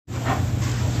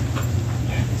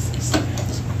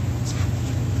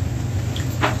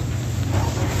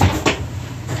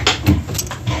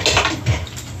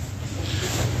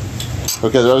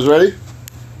Okay, that was ready?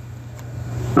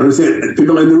 I understand.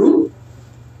 People are in the room?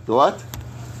 The what?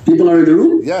 People are in the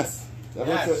room? Yes.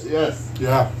 Yes.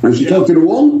 Yeah. And she talk to the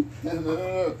wall?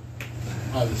 No.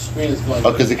 Oh, the screen is going.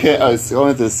 Oh, because it can't. Oh, it's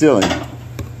going into the ceiling.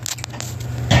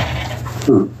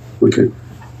 Oh, okay.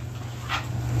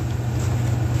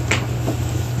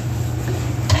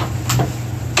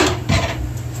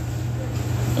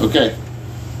 Okay.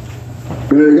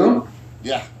 Ready to go?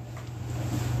 Yeah.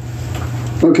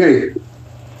 Okay.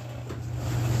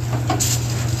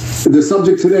 The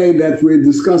subject today that we're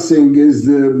discussing is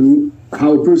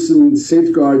how a person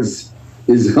safeguards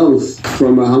his health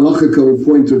from a halachical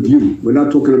point of view. We're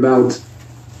not talking about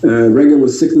regular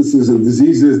sicknesses and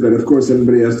diseases that, of course,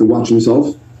 everybody has to watch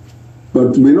himself.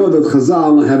 But we know that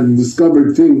Chazal have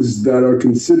discovered things that are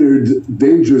considered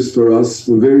dangerous for us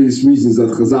for various reasons that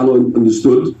Chazal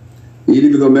understood.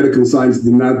 Even though medical science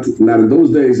did not in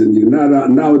those days, and even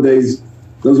nowadays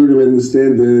doesn't really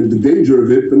understand the danger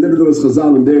of it, but nevertheless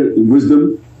Chazal in their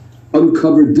wisdom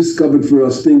discovered for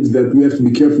us things that we have to be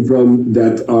careful from,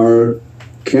 that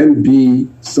can be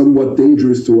somewhat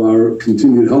dangerous to our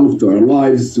continued health, to our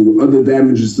lives, to other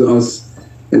damages to us.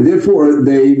 And therefore,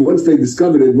 once they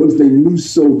discovered it, once they knew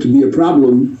so to be a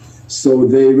problem, so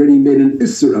they already made an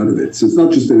isser out of it. So it's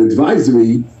not just an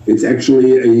advisory, it's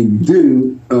actually a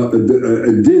din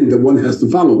that one has to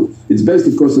follow. It's based,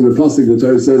 of course, in the pasuk. The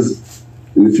Torah says,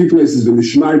 in a few places, the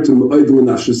person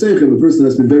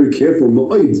has to be very careful.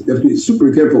 You have to be super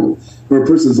careful for a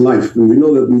person's life. And we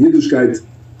know that in Yiddishkeit,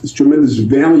 there's tremendous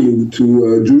value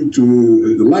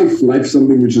to life,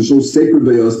 something which is so sacred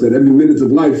by us that every minute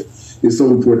of life is so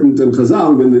important. And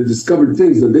Chazal, when they discovered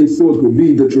things that they thought would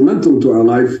be detrimental to our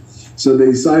life, so they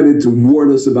decided to warn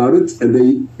us about it, and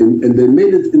they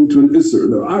made it into an isser.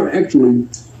 There are actually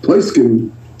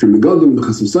Plaiskim from the Megadim, the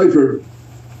Chasam Sofer,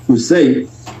 who say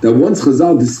that once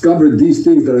Chazal discovered these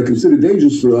things that are considered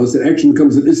dangerous for us, it actually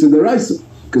becomes an isser deraisa.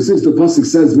 Because since the pasuk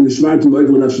says, and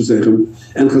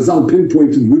Chazal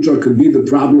pinpointed which could be the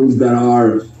problems that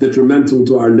are detrimental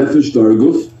to our nefesh, to our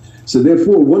guf. So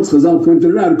therefore, once Chazal pointed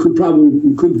it out, it could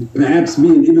perhaps be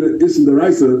even an Issa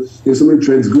Deraisa if somebody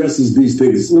transgresses these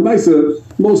things. Lemaisa,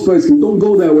 most places don't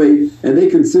go that way, and they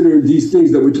consider these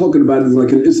things that we're talking about as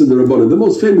like an Issa Derabbanan. The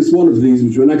most famous one of these,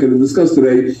 which we're not going to discuss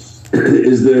today,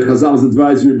 is the Chazal's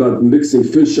advisory about mixing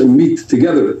fish and meat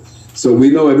together. So we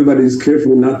know everybody is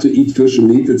careful not to eat fish and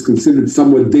meat. It's considered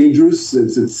somewhat dangerous.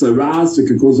 It's tsaras. It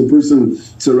can cause a person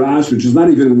tsarash, which is not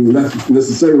even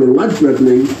necessarily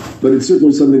life-threatening, but it's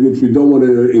certainly something which we don't want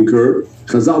to incur.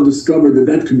 Chazal discovered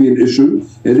that could be an issue,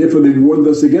 and therefore they warned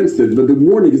us against it. But the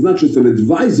warning is not just an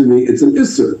advisory, it's an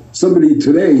isser. Somebody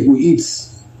today who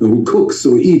cooks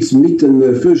or eats meat and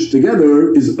fish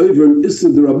together is over an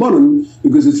isser d'Rabbanan,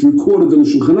 because it's recorded in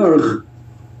Shulchan Aruch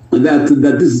that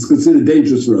this is considered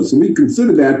dangerous for us. And we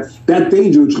consider that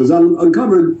danger which Chazal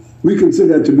uncovered, we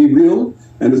consider that to be real.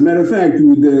 And as a matter of fact,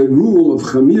 the rule of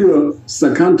Chamira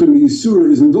Sakantum Yisur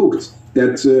is invoked,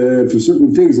 that for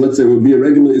certain things, let's say it would be a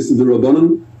regular Issa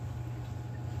D'Rabbanan,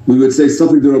 we would say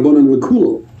Safik D'Rabbanan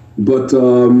L'Kula. But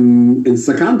in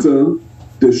Sakanta,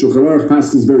 the Shulchan Aruch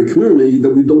passes very clearly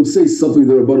that we don't say Safik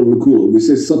D'Rabbanan L'Kula. We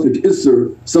say Safik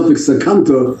Isser, Safik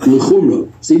Sakanta L'Chumra.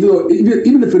 So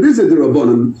even if it is a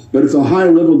D'Rabbanan, but it's a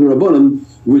higher level D'Rabbanan,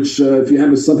 which if you have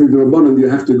a Safik D'Rabbanan, you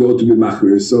have to go to be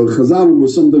Machmir. So Chazal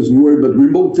was sometimes worried about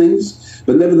remote things,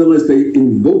 but nevertheless they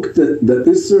invoked the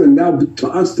Isser, and now to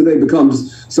us today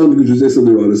becomes something which is Isser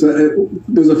D'Rabbanan. So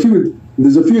there's a few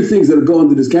things that go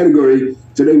into this category.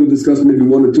 Today we'll discuss maybe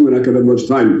one or two, and I can't have much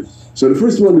time. So the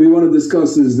first one we want to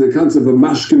discuss is the concept of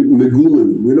Mashkim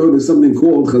Meguleh. We know there's something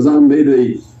called, Chazal made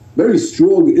a very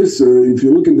strong Isser. If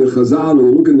you look in the Chazal and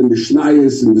you look in the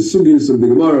Mishnayos and the Sugyos of the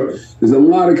Gemara, there's a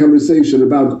lot of conversation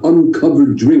about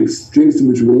uncovered drinks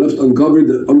which were left uncovered,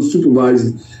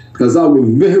 unsupervised. Chazal were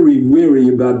very wary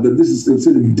about that this is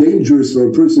considered dangerous for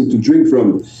a person to drink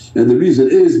from. And the reason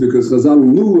is because Chazal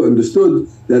understood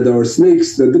that there are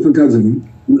snakes, there are different kinds of,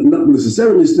 not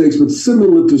necessarily snakes, but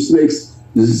similar to snakes,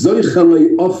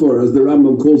 Zoichalei offer, as the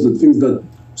Rambam calls it, things that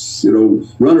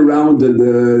run around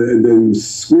and then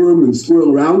squirm and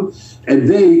swirl around, and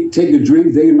they take a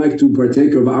drink. They like to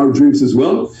partake of our drinks as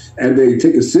well, and they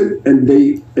take a sip, and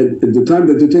at the time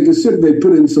that they take a sip, they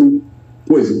put in some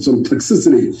poison, some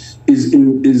toxicity is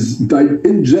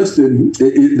ingested.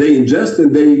 They ingest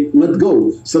and they let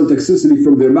go some toxicity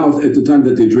from their mouth at the time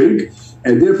that they drink.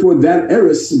 and therefore that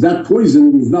eris, that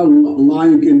poison, is now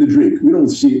lying in the drink. We don't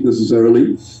see it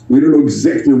necessarily. We don't know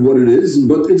exactly what it is,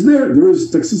 but it's there. There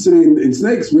is toxicity in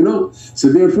snakes, we know.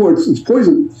 So therefore, it's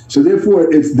poison. So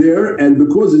therefore, it's there, and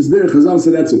because it's there, Chazal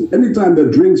said that's it. Anytime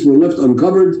that drinks were left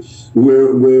uncovered,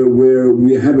 where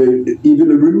we have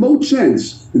even a remote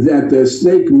chance that the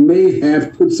snake may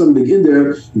have put something in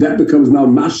there, that becomes now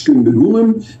mashkin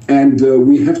begulim, and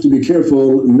we have to be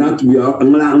careful not to be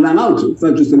allowed to. It's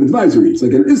not just an advisory. It's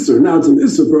like an isser. Now it's an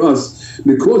isser for us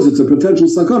because it's a potential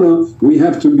sakana. We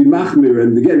have to be machmir,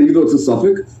 and again, even though it's a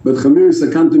suffix, but chamir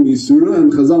sakantum yisura,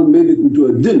 and Chazal made it into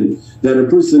a din that a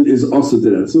person is also to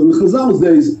that. So in Chazal's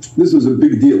days, this was a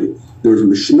big deal. There was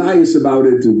mishnayos about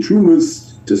it, and trumas,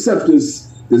 Toseftus.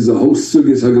 There's a whole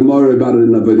sugis hagemara about it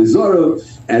in Avodah Zarah,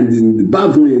 and in the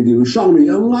Bavli and the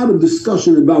Yerushalmi, a lot of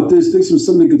discussion about this. This was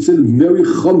something considered very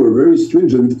chomer, very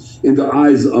stringent in the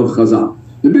eyes of Chazal.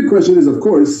 The big question is, of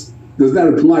course, does that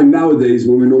apply nowadays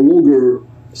when we no longer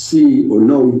see or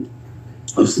know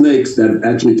of snakes that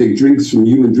actually take drinks from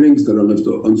human drinks that are left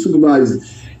unsupervised,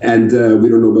 and we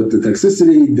don't know about the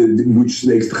toxicity, which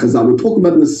snakes the Chazal will talk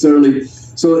about necessarily.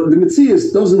 So the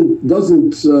Metzias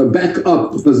doesn't back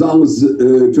up Chazal's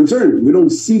concern. We don't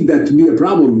see that to be a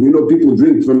problem. We know people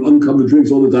drink from uncovered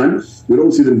drinks all the time. We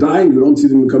don't see them dying. We don't see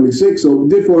them becoming sick. So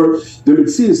therefore, the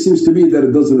Metzias seems to be that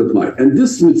it doesn't apply. And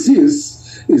this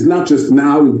Metzias is not just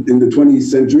now in the 20th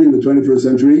century, in the 21st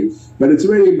century, but it's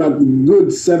already about a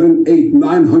good 700, 800,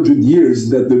 900 years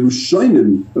that the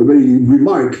Rishonim already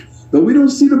remark that we don't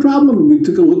see the problem. We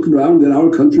took a look around at our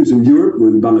countries in Europe, where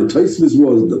the Bala Taisvis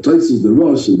was, the Taisis, the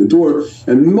Rosh, and the Tor,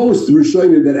 and most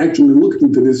Rishonim that actually looked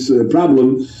into this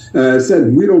problem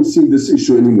said, we don't see this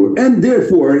issue anymore. And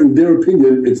therefore, in their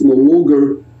opinion, it's no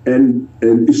longer an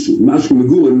issue. Mashkin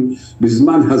Meguleh,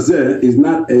 Bizman Hazeh, is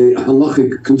not a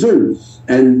halachic concern.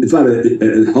 And it's not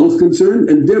a health concern,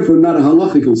 and therefore not a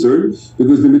halachic concern,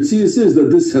 because the Metzias is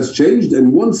that this has changed,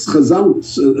 and once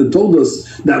Chazal told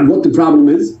us that what the problem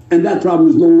is, and that problem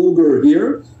is no longer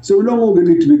here, so we no longer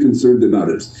need to be concerned about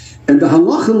it. And the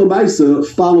halacha l'maisa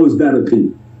follows that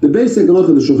opinion. The basic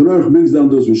halacha, the Shulchan Aruch brings down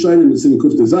those Rishonim in Simon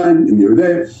Kuf Zayin in the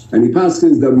Yerdeh, and he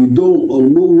paskins that we are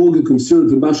no longer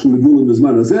concerned with Mashkin Meguleh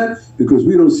Bizman Hazeh, because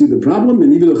we don't see the problem,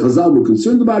 and even the Chazal were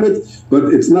concerned about it, but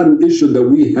it's not an issue that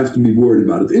we have to be worried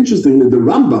about it. Interestingly, the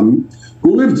Rambam,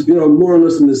 who lived more or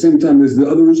less in the same time as the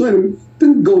other Rishonim,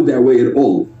 didn't go that way at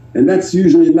all. And that's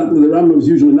usually not, the Rambam is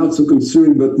usually not so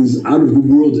concerned about these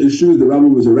out-of-the-world issues. The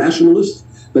Rambam was a rationalist.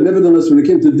 But nevertheless, when it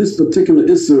came to this particular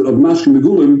Isser of Mashkin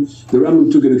Meguleh, the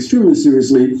Rambam took it extremely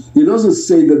seriously. He doesn't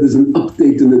say that there's an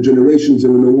update in the generations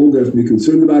and we no longer have to be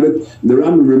concerned about it. The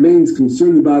Rambam remains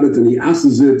concerned about it, and he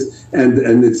asks it,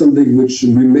 and it's something which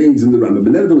remains in the Rambam.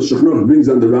 But nevertheless, Shulchan brings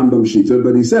on the Rambam Shita,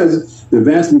 but he says the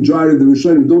vast majority of the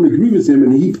Rishonim don't agree with him,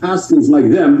 and he passes like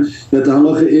them that the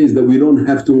halacha is that we don't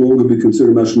have to longer be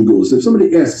concerned about Mashkin Meguleh. So if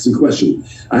somebody asks a question,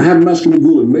 I have Mashkin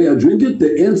Meguleh, may I drink it?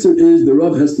 The answer is the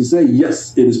Rav has to say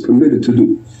yes, it is permitted to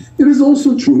do. It is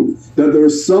also true that there are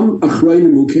some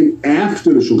Achrayim who came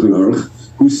after the Shulchan Aruch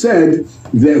who said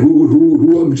that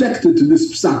who objected to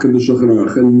this psak in the Shulchan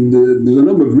Aruch, and there's a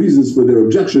number of reasons for their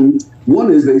objection.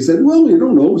 One is they said, well, you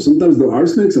don't know. Sometimes there are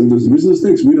snakes, sometimes there isn't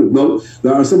snakes. We don't know.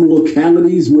 There are some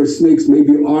localities where snakes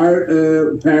maybe are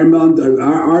paramount,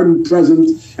 are present,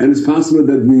 and it's possible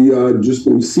that we just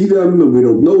don't see them and we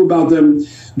don't know about them.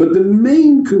 But the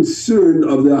main concern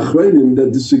of the Achronim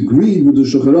that disagreed with the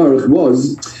Shulchan Aruch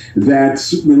was that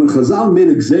when Chazal made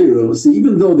a gzeira, see,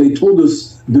 even though they told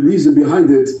us the reason behind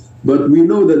it, but we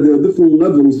know that there are different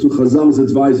levels to Chazal's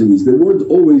advisories. They weren't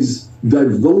always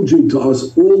divulging to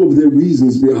us all of their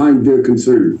reasons behind their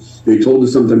concern. They told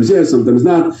us sometimes yes, sometimes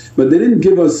not, but they didn't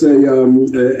give us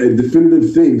a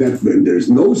definitive thing that when there's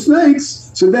no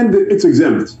snakes, so then it's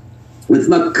exempt. It's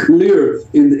not clear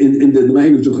in the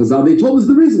language of Chazal. They told us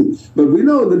the reason, but we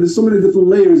know that there's so many different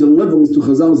layers and levels to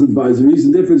Chazal's advisories,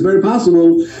 and therefore it's very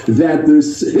possible that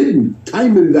there's hidden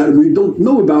timing that we don't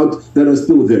know about that are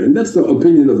still there. And that's the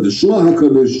opinion of the Shloah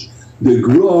HaKadosh. The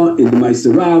Gra in the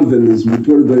Maaserav, and is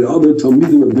reported by other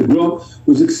Talmidim of the Gra,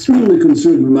 was extremely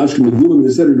concerned with Mashkin Meguleh, and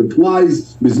they said it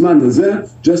applies Bizman Hazeh,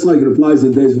 just like it applies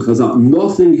in the days of Chazal.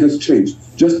 Nothing has changed.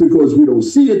 Just because we don't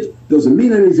see it doesn't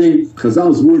mean anything.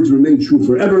 Chazal's words remain true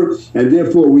forever, and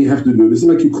therefore we have to do it. It's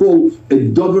like you call a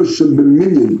dover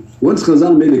shebeminion. Once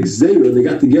Chazal made a gzeira, they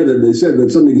got together and they said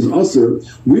that something is aser.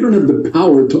 We don't have the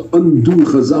power to undo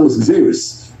Chazal's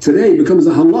gzeiros. today becomes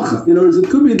a halacha. In other words, it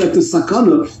could be that the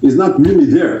sakana is not really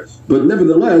there, but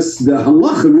nevertheless, the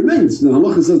halacha remains. The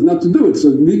halacha says not to do it,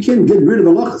 so we can't get rid of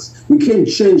halachas. We can't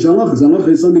change halachas. Halacha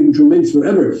is something which remains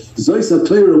forever. Zois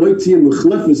HaTorah loitiyim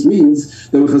v'chlefes means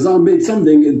that when Chazal made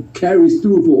something, it carries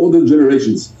through for all the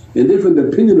generations. And therefore, the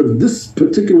opinion of this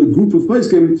particular group of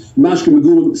Paiskim, Mashke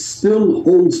Megulim, still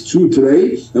holds true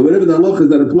today, and whatever the halachas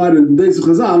that applied in the days of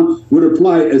Chazal would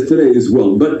apply as today as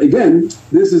well. But again,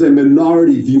 this is a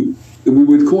minority view. We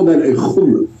would call that a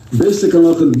chumrah. Basic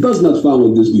halacha does not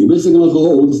follow this view. Basic halacha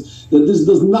holds that this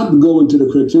does not go into the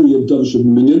criteria of Davar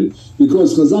Sheb'Minyan,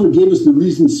 because Chazal gave us the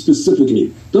reason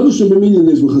specifically. Davar Sheb'Minyan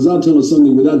is when Chazal tell us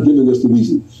something without giving us the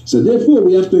reason. So therefore,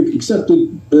 we have to accept it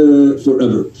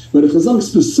forever. But if Chazal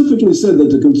specifically said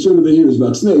that the concern over here is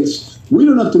about snakes, we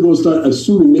don't have to go start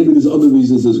assuming maybe there's other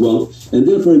reasons as well, and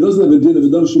therefore it doesn't have a din of a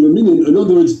Davar Sheb'Minyan. In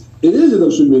other words, it is a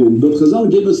Davar Sheb'Minyan, but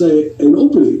Chazal gave us an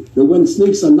opening that when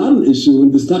snakes are not an issue,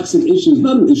 when this toxic issue is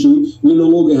not an issue, we no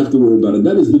longer have to worry about it.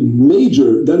 That is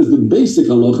the basic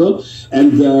halacha,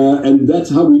 and that's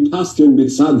how we paskin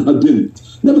mitzad hadin.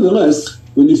 Nevertheless,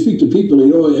 when you speak to people,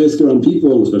 you know, I ask around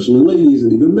people, especially ladies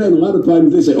and even men, a lot of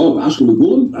times they say, oh, Mashke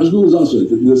Megulim is also.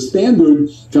 The standard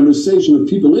conversation of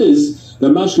people is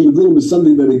that Mashke Megulim is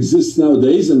something that exists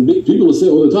nowadays, and people will say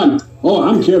all the time, oh,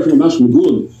 I'm careful of Mashke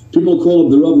Megulim. People call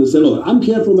up the Rav and say, look, I'm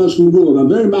careful of Mashke Megulim, I'm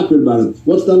very accurate about it.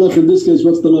 What's the halach in this case?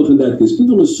 What's the halach in that case?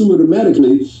 People assume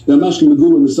automatically that Mashke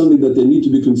Megulim is something that they need to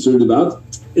be concerned about.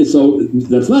 And so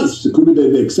that's nice. It could be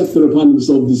they accepted upon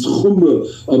themselves this chumrah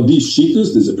of these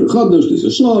shittas. There's a perchadosh, there's a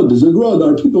shlad, there's a gra. There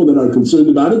are people that are concerned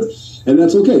about it, and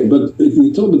that's okay. But if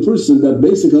you tell the person that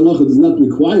basic halacha does not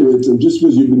require it, and just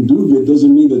because you've been doing it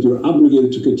doesn't mean that you're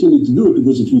obligated to continue to do it,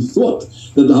 because if you thought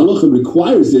that the halacha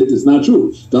requires it, it's not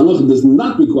true. The halacha does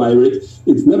not require it.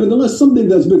 It's nevertheless something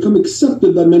that's become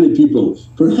accepted by many people.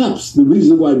 Perhaps the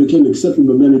reason why it became accepted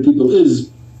by many people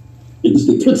is it's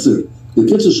the Kitzur. The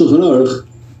Kitzur Shulchan Aruch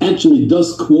actually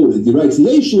does quote it. He writes,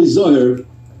 Yeshli Zohar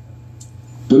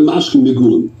b'mashke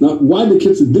megulim. Now, why the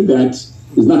Kitzur did that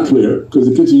is not clear, because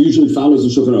the Kitzur usually follows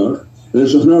the Shulchan Aruch, and the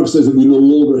Shulchan Aruch says that we no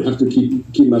longer have to keep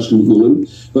mashke megulim.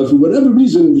 But for whatever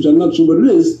reason, which I'm not sure what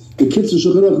it is, the Kitzur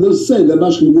Shulchan Aruch does say that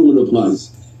mashke megulim applies.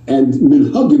 And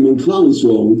minhagim in Klal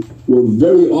Yisrael were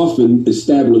very often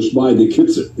established by the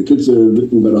Kitzur. The Kitzur,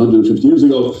 written about 150 years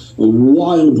ago, a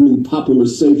wildly popular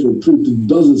sefer, printed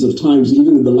dozens of times,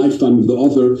 even in the lifetime of the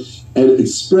author, and it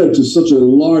spread to such a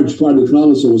large part of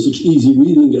Klal Yisrael, with such easy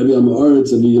reading.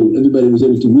 Everybody was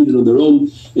able to read it on their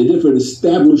own, and therefore it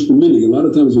established the meaning. A lot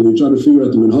of times when you try to figure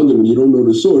out the minhagim and you don't know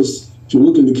the source, if you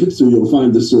look in the Kitzur, you'll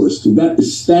find the source. So that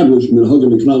established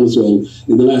minhagim in Klal Yisrael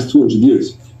in the last 200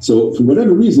 years. So, for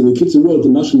whatever reason, the Kitzur wrote the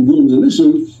Mashke Megulim is an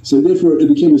issue, so therefore it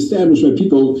became established by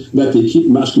people that they keep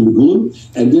Mashke Megulim,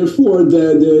 and therefore, but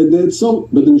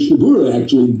the Mishnah Berurah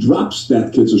actually drops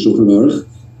that Kitzur Shulchan Aruch,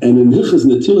 and in Hilchos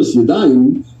Netilas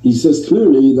Yadayim, he says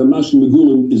clearly that Mashke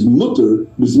Megulim is mutter,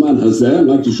 Bizman Hazeh,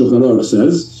 like the Shulchan Aruch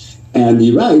says, and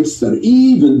he writes that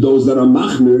even those that are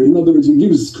machmir, in other words, he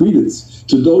gives credence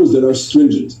to those that are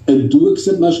stringent and do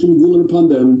accept Mashke Megulim upon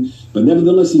them. But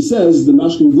nevertheless, he says the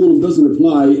Mashke Megulim doesn't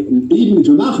apply, even if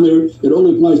you're machmir, it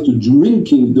only applies to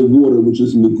drinking the water, which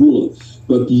is Megula.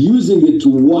 But using it to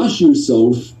wash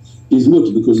yourself is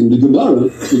mutter, because in the Gemara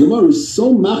is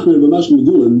so machmir of Mashke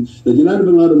Megulim that you're not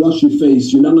even allowed to wash your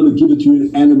face, you're not allowed to give it to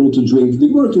an animal to drink. The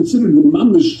Gemara considered the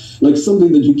mamish like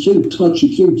something that you can't touch,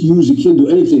 you can't use, you can't do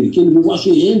anything, you can't even wash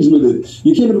your hands with it,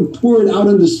 you can't even pour it out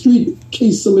on the street in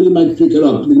case somebody might pick it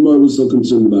up. The Gemara was so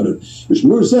concerned about it. The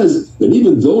Shmur says that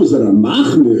even those that are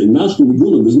machmir in Mashke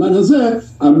Megulim, Bizman Hazeh,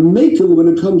 are makel when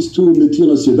it comes to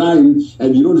Netilas Yadayim,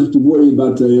 and you don't have to worry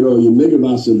about your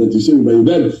megavasa that you're sitting by your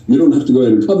bed. You don't have to go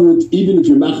ahead and cover it, even if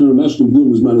you're machmir in Mashke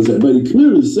Megulim, Bizman Hazeh. But he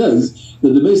clearly says that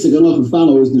the basic halacha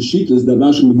follows the shittas that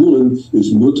Mashke Megulim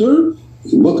is mutter,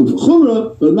 welcome for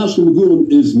chumrah, but Mashke Megulim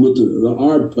is mutter. There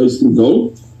are poskim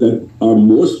though that are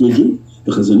more stringent.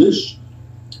 The Chazon Ish,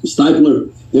 the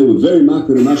Steipler, they were very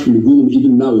makar in Mashke Megulim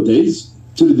even nowadays,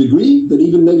 to the degree that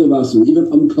even negavaser, even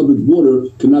uncovered water,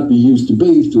 cannot be used to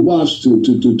bathe, to wash, to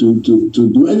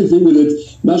do anything with it.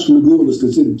 Mashke Megulim is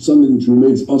considered something which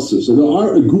remains usher. So there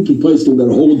are a group of poskim that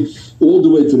hold all the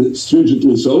way to the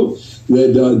stringently so. There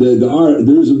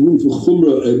is a room for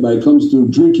chumrah when it comes to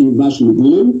drinking Mashke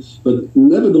Megulim, but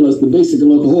nevertheless the basic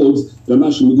halacha holds that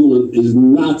Mashke Megulim is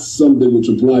not something which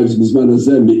applies Bizman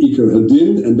Hazeh me'ikar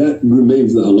hadin, and that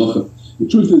remains the halacha. The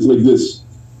truth is like this: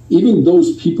 even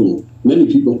those people, many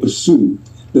people assume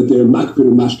that they're makpid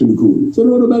and Mashke Megulim. It's an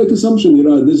automatic assumption.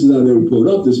 This is how they were brought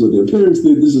up. This is what their parents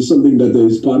did. This is something that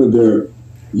is part of their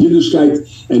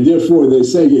Yiddishkeit, and therefore they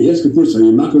say, yes, of course, are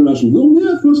you makar mashkin megulin?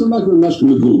 Yeah, of course, I'm makar mashkin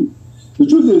megulin. The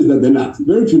truth is that they're not.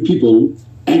 Very few people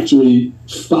actually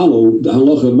follow the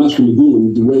halacha of mashkin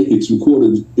megulin the way it's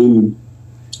recorded in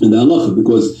the halacha,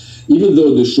 because even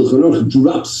though the Shulchan Aruch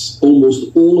drops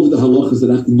almost all of the halachas that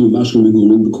have to do with mashkin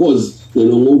megulin because they're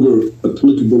no longer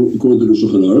applicable according to the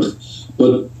Shulchan Aruch,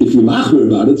 but if you're machmer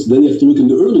about it, then you have to look in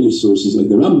the earlier sources like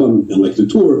the Rambam and like the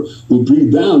Torah, who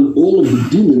bring down all of the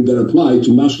dinim that apply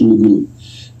to mashkin megulin.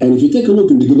 And if you take a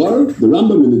look in the Gemara, the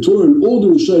Rambam, and the Torah, and all the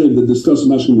Rishonim that discuss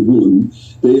mashkin megulin,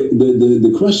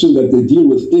 the question that they deal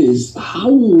with is, how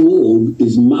long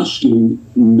is mashkin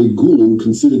megulin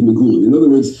considered megulin? In other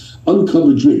words,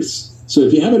 uncovered drinks. So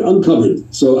if you have it uncovered,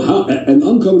 and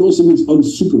uncovered also means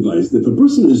unsupervised. If a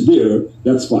person is there,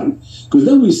 that's fine. Because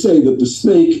then we say that the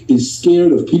snake is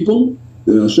scared of people,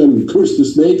 that Hashem cursed the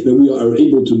snake, that we are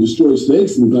able to destroy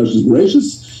snakes, and God is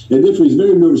gracious, and therefore he's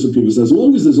very nervous of people. So as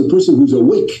long as there's a person who's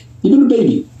awake, even a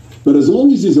baby, but as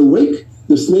long as he's awake,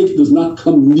 the snake does not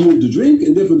come near the drink,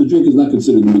 and therefore the drink is not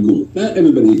considered megulin. That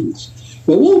everybody agrees.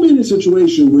 But we'll be in a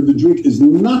situation where the drink is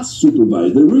not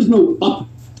supervised. There is no up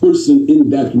person in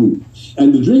that room,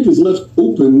 and the drink is left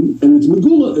open, and it's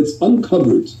megullah, it's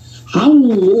uncovered. How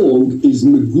long is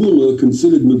megullah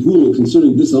considered megullah,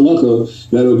 considering this halacha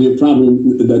that it will be a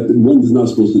problem that one is not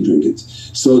supposed to drink it?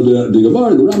 So the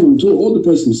Gemara, the Rambam, all the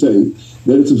person say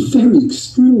that it's a very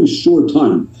extremely short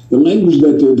time. The language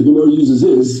that the Gemara uses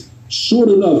is short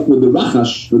enough for the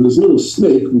rachash, for this little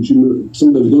snake, which you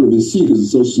sometimes don't even see because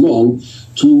it's so small,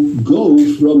 to go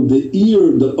from the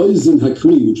ear, the oizen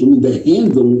hakli, which will mean the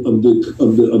handle of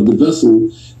the vessel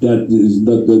that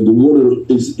the water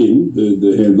is in,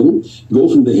 the handle, go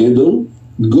from the handle,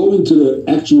 go into the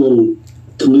actual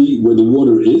kli where the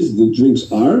water is, the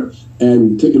drinks are,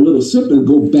 and take a little sip and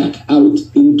go back out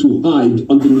into hide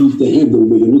underneath the handle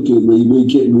where you're looking, where you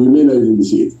may not even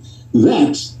see it.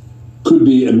 That could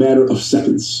be a matter of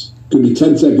seconds. It could be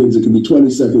 10 seconds, it could be 20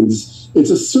 seconds.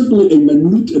 It's certainly a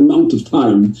minute amount of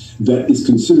time that is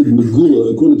considered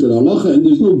megullah according to the halacha, and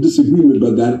there's no disagreement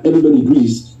about that. Everybody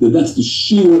agrees that that's the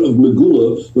shear of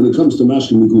megullah when it comes to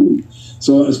mashkin megullah.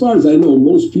 So as far as I know,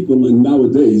 most people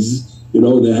nowadays, they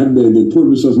pour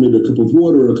themselves maybe a cup of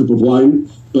water or a cup of wine,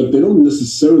 but they don't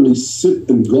necessarily sit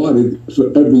and guard it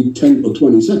for every 10 or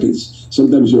 20 seconds.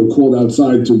 Sometimes you're called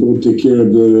outside to go take care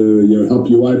of help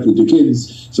your wife with the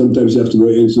kids. Sometimes you have to go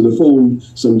answer the phone.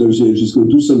 Sometimes you just go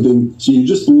do something. So you're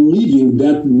just leaving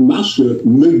that mashka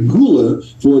megullah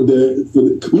for the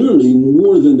clearly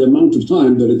more than the amount of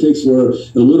time that it takes for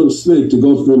a little snake to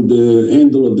go from the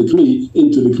handle of the kli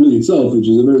into the kli itself, which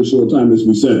is a very short time, as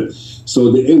we said.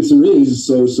 So the answer is,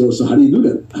 so how do you do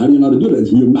that? How do you know how to do that?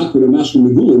 If you're not going to mashkin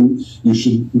megulin, you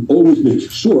should always make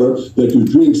sure that your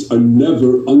drinks are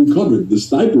never uncovered. The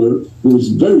stipler, who was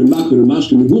very makar and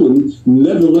mashkin megulin,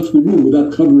 never left the room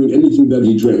without covering anything that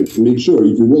he drank. He made sure,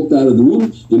 if you walked out of the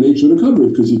room, you made sure to cover it,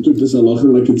 because he took this halacha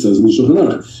like it says in the Shulchan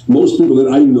Aruch. Most people that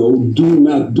I know do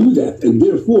not do that, and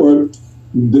therefore,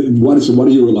 what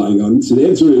are you relying on? So the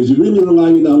answer is, you're really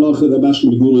relying on the halacha that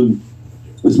mashkin megulin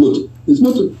is mutter. It's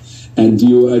mutter. But every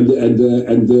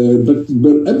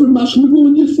mashkin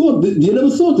megulin you never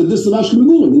thought that this is a mashkin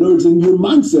megulin. In other words, in your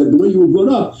mindset, the way you were brought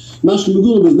up, mashkin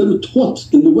megulin was never taught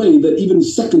in the way that even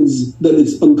seconds that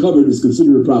it's uncovered is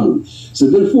considered a problem. So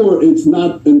therefore, it's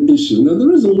not an issue. Now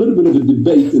there is a little bit of a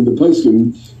debate in the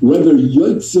Poskim whether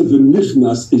yotze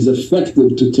v'nichnas is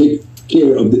effective to take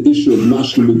care of the issue of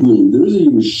mashkin megulin. There is a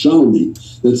Yerushalmi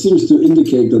that seems to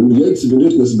indicate that yotze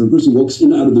v'nichnas, if a person walks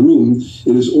in and out of the room,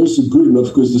 it is also good enough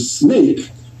because the snake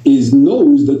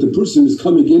knows that the person is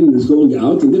coming in and is going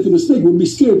out, and therefore the snake would be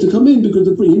scared to come in because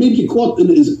he may get caught in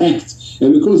his act,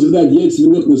 and because of that, yotze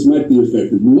v'nichnas might be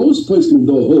effective. Most places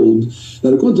do hold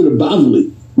that according to the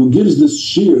Bavli, who gives this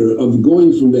shear of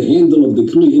going from the handle of the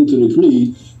kli into the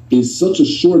kli, is such a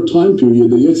short time period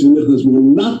that yotze v'nichnas will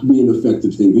not be an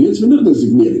effective thing. The yotze v'nichnas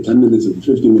is maybe 10 minutes or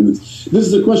 15 minutes. This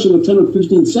is a question of 10 or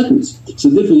 15 seconds. So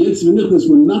therefore, yotze v'nichnas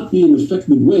will not be an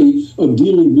effective way of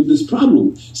dealing with this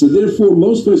problem. So therefore,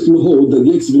 most places can hold that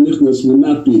yotze v'nichnas will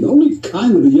not be. The only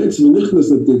kind of a yotze v'nichnas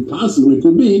that there possibly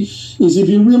could be is if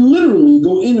you literally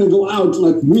go in and go out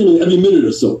like really every minute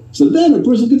or so. So then a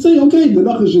person could say, okay, the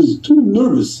nachash is too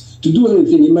nervous to do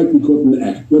anything, he might be caught in the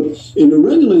act. But in a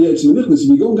regular Yetzer V'Nichnas, if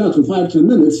you're going out for 5-10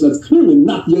 minutes, that's clearly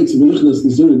not Yetzer V'Nichnas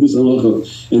concerning this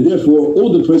halacha, and therefore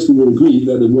all the person will agree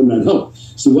that it would not help.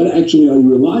 So what actually are you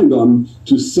relying on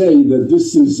to say that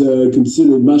this is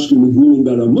considered mashke megulin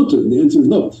that are mutter? The answer is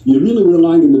no. You're really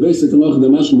relying on the basic halacha that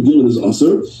mashke megulin is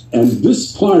aser, and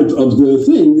this part of the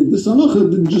thing, this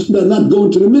halacha did just not go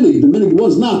into the minig. The minig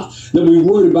was not that we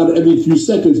worry about it every few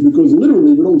seconds because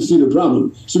literally we don't see the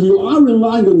problem. So we are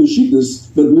relying on the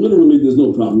shittas that literally there's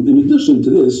no problem. In addition to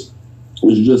this,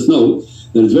 we should just know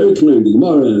that it's very clear in the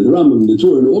Gemara and the Rambam and the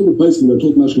Torah and all the places that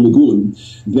talk mashke megulin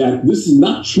that this is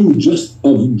not true just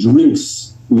of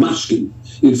drinks, mashkin.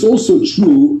 It's also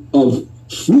true of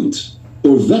fruit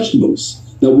or vegetables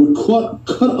that were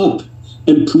cut up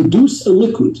and produce a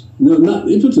liquid. Now, not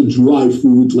if it's a dry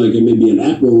fruit like maybe an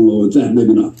apple or that,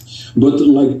 maybe not, but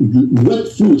like wet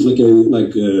fruits like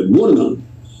a watermelon,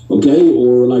 okay,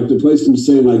 or like the place can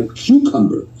say like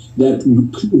cucumber. That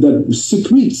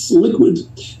secretes liquid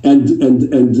and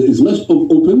is left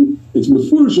open. It's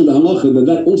mefurish in the halacha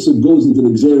that also goes into the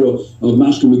gzera of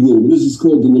mashke megulin. This is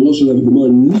called in the lashon of the Gemara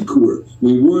nikur.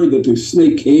 We worry that the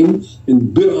snake came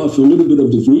and bit off a little bit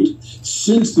of the fruit.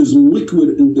 Since there's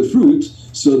liquid in the fruit,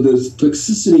 so there's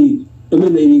toxicity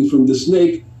emanating from the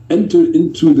snake entered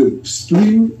into the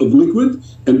stream of liquid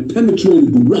and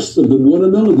penetrated the rest of the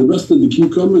watermelon, the rest of the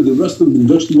cucumber, the rest of the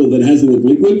vegetable that has in it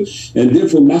liquid, and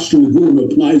therefore mashke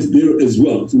megulin applies there as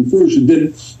well. It's enforced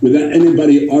did without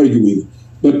anybody arguing.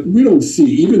 But we don't see,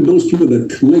 even those people that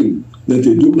claim that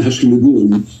they do mashke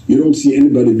megulin, you don't see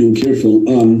anybody being careful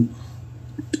on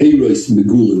Peiros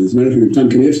Megulin. As a matter of fact, Tom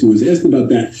Kanevsky was asked about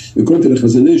that. According to the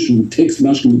Chazon Ish, who takes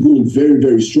mashke megulin very,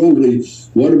 very strongly,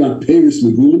 what about Peiros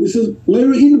Megulin? He says, we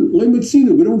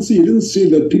don't see. He didn't see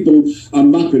that people are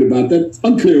makrid about that.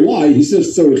 Unclear why. He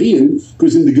says tzarich,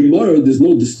 because in the Gemara there's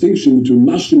no distinction between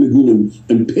mashke megulin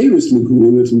and Peiros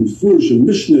Megulin. It's in the Furush and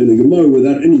Mishnah and the Gemara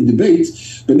without any debate.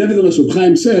 But nevertheless, Reb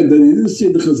Chaim said that he didn't see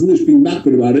the Chazon Ish being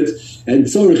makrid about it, and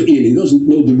tzarich he doesn't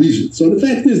know the reason. So the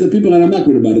fact is that people are not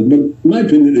makrid about it. But my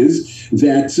opinion is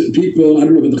that people, I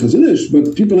don't know about the Chazon Ish,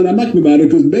 but people are not makrid about it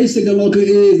because basic halacha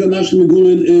is that mashke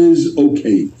megulin is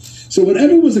okay. So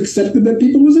whatever was accepted by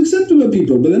people was accepted by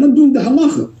people, but they're not doing the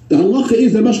halacha. The halacha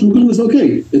is that mashke megulin is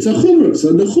okay. It's a chumrah.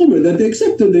 So the chumrah that they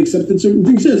accepted certain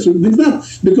things yes, certain things not,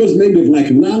 because maybe of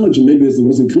lack of knowledge and maybe it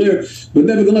wasn't clear. But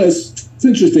nevertheless, it's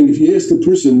interesting if you ask a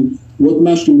person what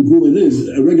mashke megulin is,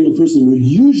 a regular person will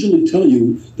usually tell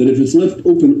you that if it's left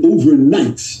open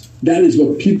overnight, that is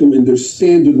what people in their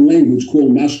standard language call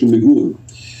mashke megulin.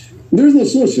 There's no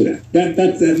source for that.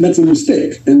 That's a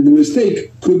mistake. And the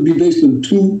mistake could be based on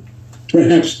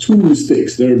perhaps two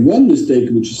mistakes. There one mistake,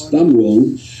 which is done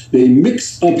wrong. They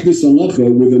mix up this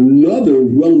halacha with another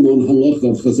well-known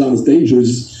halacha of Chazal's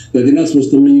dangers, that they're not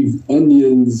supposed to leave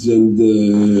onions and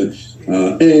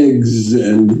eggs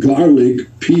and garlic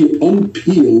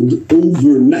unpeeled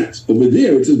overnight. Over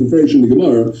there, it says in the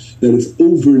Gemara that it's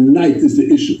overnight is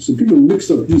the issue. So people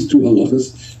mix up these two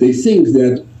halachas. They think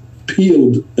that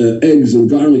peeled eggs and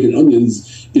garlic and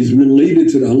onions is related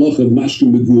to the halacha of mashke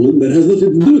megulin. That has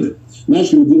nothing to do with it.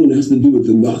 Mashke megulin has to do with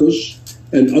the nachash,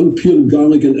 and unpeeled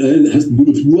garlic and has to do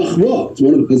with ruach ra. It's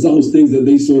one of the Chazal's things that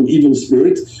they saw an evil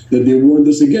spirit that they warned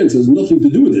us against. It has nothing to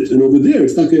do with it. And over there,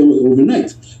 it's not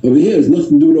overnight. Over here, it's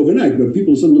nothing to do with overnight. But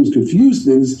people sometimes confuse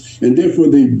things, and therefore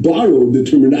they borrow the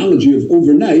terminology of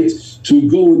overnight to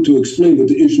go to explain that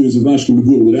the issue is of mashke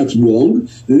megulin. That's wrong.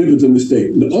 Then if it's a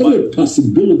mistake. The other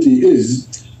possibility is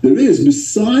there is,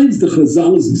 besides the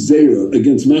Chazal's gzera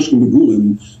against mashke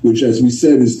megulin, which, as we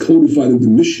said, is codified in the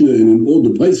Mishnah and in all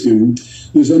the Paiskim,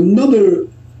 there's another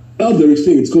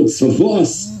thing. It's called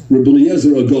Savas Rabbi Eliezer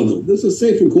Agadol. There's a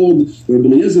sefer called Rabbi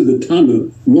Eliezer the Tana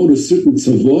wrote a certain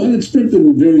tzavah, and it's printed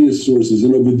in various sources.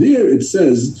 And over there it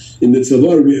says in the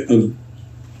tzavah of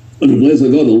Rabbi Eliezer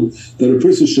Agadol that a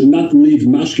person should not leave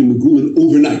mashke megulin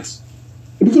overnight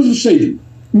because of shading.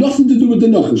 Nothing to do with the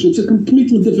nachash. It's a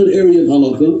completely different area of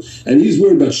halakha, and he's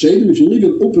worried about shadim. If you leave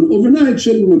it open overnight,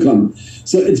 shadim will come.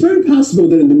 So it's very possible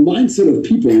that in the mindset of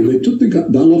people, they took the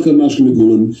halacha mashke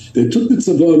megulin, they took the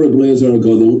tzavah Rabbi Eliezer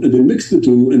Agadol, and they mixed the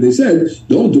two, and they said,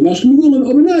 don't do mashke megulin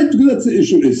overnight, because that's the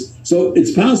issue is. So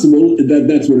it's possible that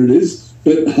that's what it is,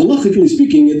 but halachically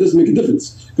speaking, it doesn't make a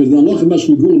difference, because the halacha mashke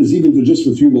megulin is even for just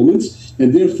for a few moments,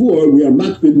 and therefore we are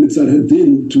makbid mitzad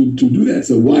hadin to do that.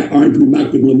 So why aren't we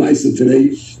makbid l'maisa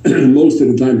today? Most of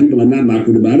the time people are not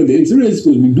makbid about it. The answer is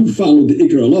because we do follow the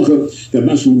ikar halacha that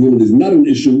mashke megulin is not an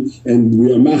issue, and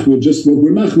we are machmir just what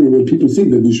we're machmir when people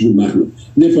think that we should be machmir.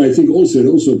 Therefore I think it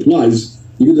also applies,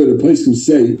 even though the place can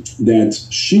say that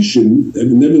shishin,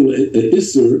 never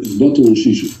isser is bottle and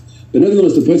shishin. But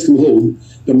nevertheless, the poskim hold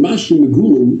the mashkim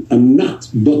megulim are not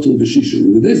batal b'shishim.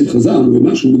 In the days of Chazal, where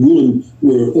mashkim megulim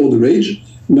were all the rage,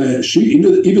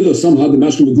 even though somehow the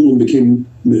mashkim megulim became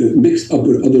mixed up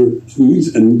with other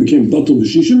foods and became batal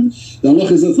b'shishim, the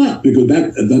halacha is not, because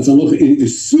that's halacha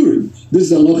is surim.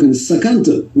 This is halacha in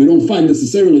sakanta. We don't find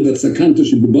necessarily that sakanta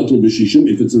should be batal b'shishim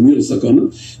if it's a real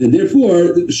sakana, and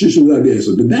therefore shishim would be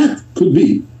so. But that could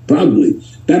be probably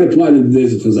that applied in the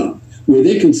days of Chazal, where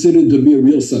they considered to be a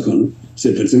real sakana. So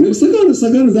if it's a real sakana is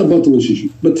not batal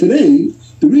b'shishim. But today,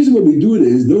 the reason why we do it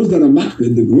is those that are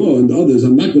makbid, the Gra and the others are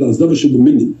makbid as davar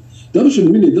sheb'minyan. Davar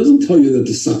sheb'minyan doesn't tell you that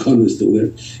the sakana is still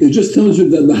there. It just tells you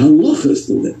that the halacha is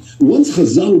still there. Once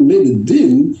Chazal made a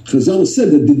din, Chazal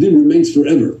said that the din remains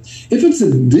forever. If it's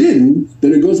a din,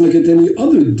 then it goes like at any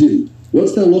other din.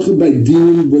 What's the halacha by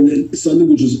din when something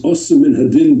which is awesome in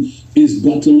hadin is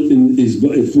bottle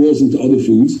it falls into other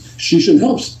foods? Shishan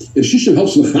helps. If shishan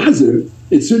helps for chazer,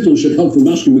 it certainly should help for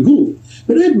mashkim megulim.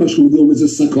 But if mashkim megulim is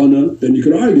a sakana, then you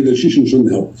could argue that shishan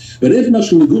shouldn't help. But if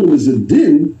mashkim megulim is a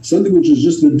din, something which is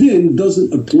just a din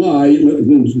doesn't apply.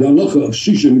 The halacha of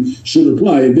shishan should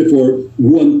apply, and therefore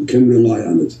one can rely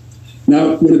on it.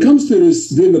 Now, when it comes to this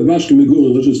din of mashkim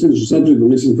megulim, let's just finish the subject and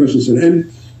listen to questions at the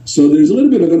end. So there's a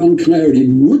little bit of an unclarity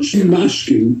which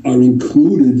mashkim are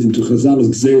included into Chazal's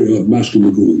gzeira of mashkim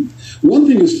megulim. One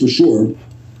thing is for sure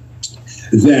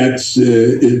that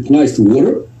it applies to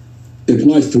water, it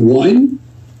applies to wine,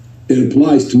 it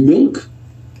applies to milk,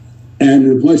 and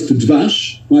it applies to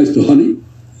dvash, applies to honey,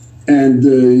 and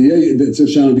that's a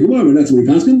shal in the Gemara, and that's what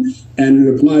we're asking. And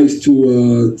it applies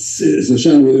to it's a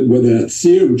shal whether that's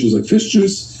sear, which is like fish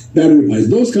juice. That it applies.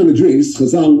 Those kind of drinks,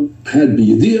 Chazal had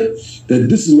the idea that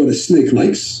this is what a snake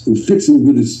likes and fits in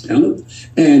with his palate,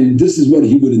 and this is what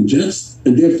he would ingest,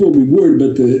 and therefore we worry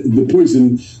about the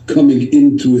poison coming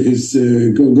into his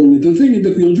going into the thing, and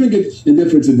therefore he'll drink it, and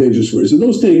therefore it's dangerous for him. So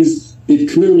those things, it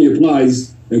clearly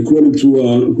applies according to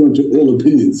all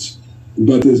opinions.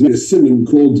 But there's a simon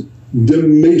called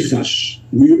demechash.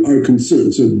 We are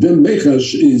concerned. So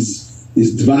demechash is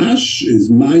dvash, is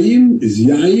mayim, is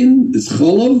yayin, is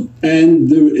chalav, and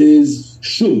there is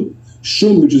shum.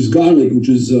 Shum, which is garlic, which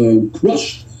is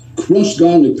crushed. Crushed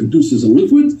garlic produces a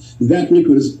liquid. That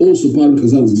liquid is also part of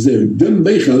Chazal's gzeira. Dem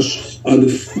bechash are the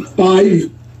 5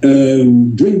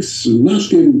 drinks,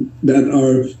 mashkim, that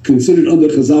are considered under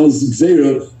Chazal's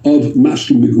gzeira of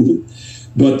mashkim megulim.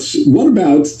 But what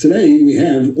about today? We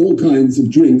have all kinds of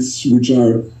drinks which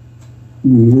are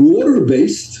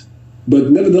water-based,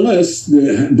 but nevertheless,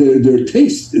 their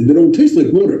taste, they don't taste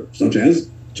like water, such as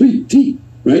tea,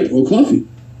 right, or coffee,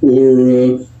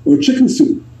 or chicken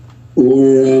soup,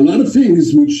 or a lot of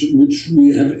things which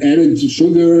we have added to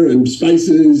sugar and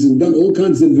spices and done all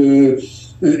kinds of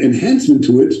enhancement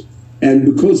to it, and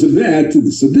because of that,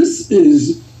 so this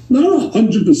is not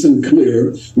 100%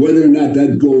 clear whether or not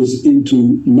that goes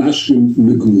into mashkim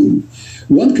megulim.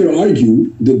 One could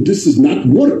argue that this is not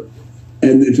water.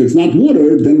 And if it's not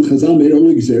water, then Chazal made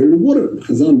only gzeira in water.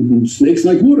 Snakes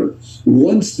like water.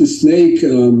 Once the snake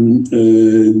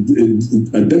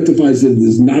identifies it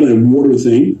as not a water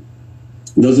thing,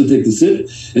 doesn't take the sip,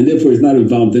 and therefore is not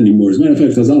involved anymore. As a matter of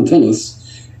fact, Chazal tell us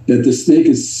that the snake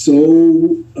is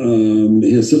so,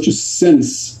 he has such a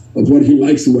sense of what he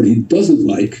likes and what he doesn't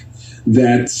like,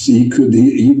 that he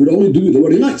would only do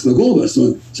what he likes, like all of us.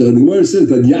 So the Gemara says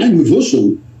that yain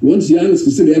mevushel, once yain is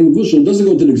considered yain mevushel, doesn't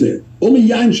go to the gzeira. Only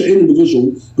yain she'ein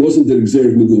mevushel goes into the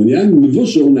gzeira of megulim. Yain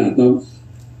mevushel not. Now,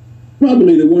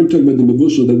 probably they weren't talking about the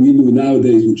mevushel that we do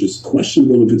nowadays, which is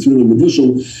questionable if it's really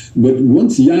mevushel. But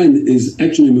once yain is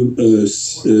actually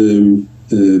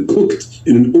cooked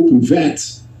in an open vat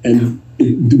and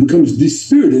it becomes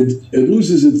dispirited, it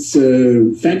loses its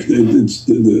fact,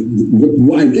 what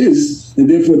wine is, and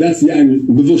therefore that's yain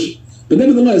mevushel. But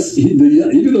nevertheless,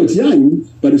 even though it's yain,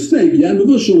 but a snake, yain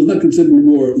mevushel is not considered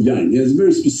anymore yain. He has a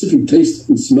very specific taste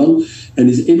and smell, and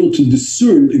is able to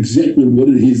discern exactly what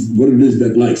it is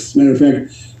that likes. As a matter of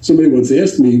fact, somebody once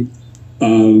asked me,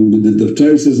 the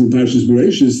Torah says in Parshas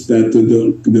Bereshis that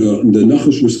the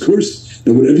Nachash was cursed,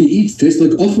 that whatever he eats tastes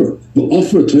like offer. So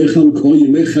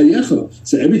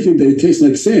everything that it tastes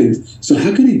like sand. So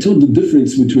how can he tell the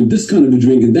difference between this kind of a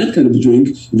drink and that kind of a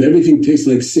drink if everything tastes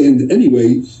like sand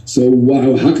anyway? So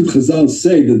how could Chazal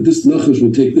say that this Nachash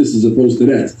will take this as opposed to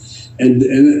that? And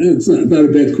it's not a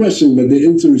bad question, but the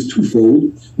answer is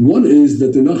twofold. One is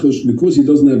that the Nachash, because he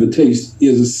doesn't have a taste, he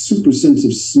has a super sense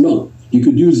of smell. He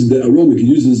could use the aroma, he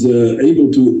uses able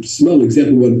to smell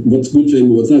exactly what's good for him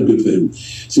and what's not good for him.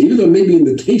 So even though maybe in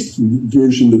the taste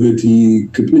version of it, he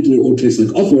completely all tastes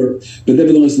like offer, but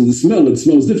nevertheless in the smell, it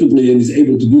smells differently, and he's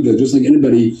able to do that. Just like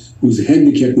anybody who's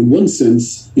handicapped in one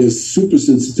sense, he has super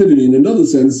sensitivity in another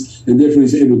sense, and therefore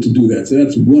he's able to do that. So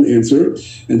that's one answer.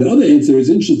 And the other answer is,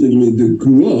 interestingly, the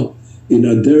Gra in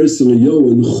Aderes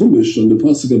Eliyahu and Chumash on the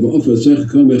pasuk of Ofer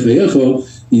Asecha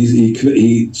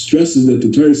he stresses that the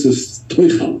Torah says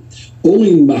Toichal.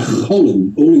 Only in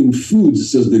macholim, only in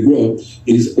foods, says the Gra,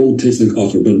 is all tastes like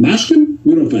offer. But mashkim,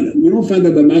 we don't find that. We don't find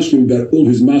that by mashkim that all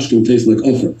his mashkim taste like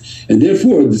offer. And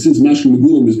therefore, since mashkim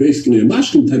megulim is basically a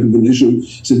mashkim type of an issue,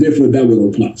 so therefore that will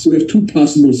apply. So we have two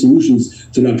possible solutions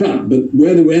to that problem. But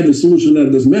whether we have a solution or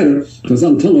not doesn't matter,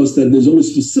 Chazal tell us that there's only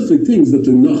specific things that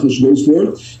the nachash goes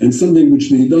for, and something which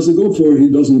he doesn't go for, he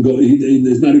doesn't go, he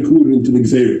is not included into the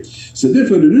gzeir. So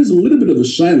therefore, there is a little bit of a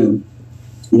shaila.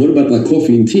 What about like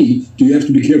coffee and tea? Do you have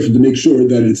to be careful to make sure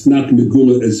that it's not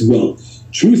megullah as well?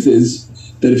 Truth is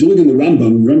that if you look in the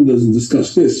Rambam doesn't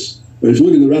discuss this, but if you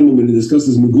look in the Rambam when he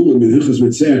discusses megullah in Hilchos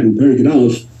Ritzach and Perek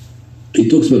Aleph, he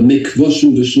talks about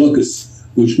mekvashim v'shlokas,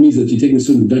 which means that you're taking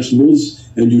certain vegetables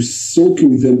and you're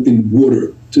soaking them in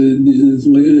water to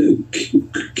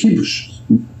kibush.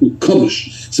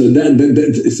 So the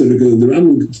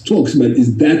Rambam talks about,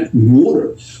 is that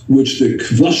water which the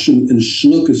kvashim and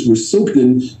shlokas were soaked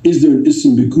in, is there an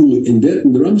isim bikula in that?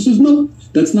 And the Rambam says no,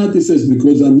 that's not. He says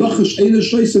because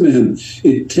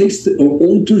it tastes or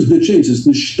alters the change. It's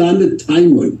nishtana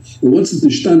taimoi. And once it's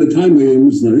nishtana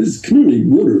taimoi, it's clearly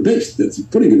water based. That's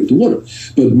putting it into water.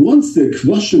 But once the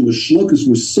kvashim and shlokas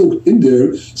were soaked in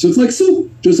there, so it's like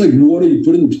soup, just like water. You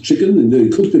put it into chicken and then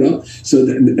you cooked it up. So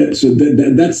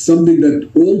that's something that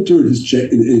altered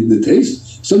in the taste.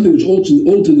 Something which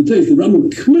altered the taste. The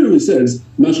Rambam clearly says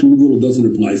mashkim megullah doesn't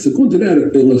apply. So according to that,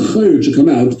 it should come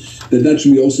out that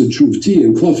should be also true of tea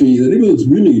and coffee. That even though it's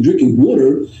really drinking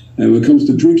water, and when it comes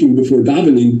to drinking before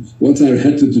davening, once I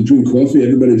had to drink coffee,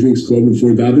 everybody drinks coffee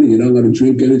before davening. You're not allowed to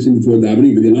drink anything before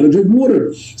davening, but you're allowed to drink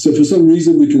water. So for some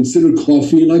reason, we consider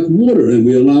coffee like water, and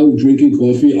we allow drinking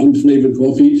coffee, unflavored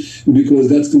coffee, because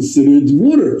that's considered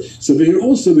water. So here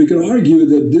also, we can argue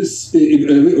that this, or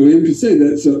we could say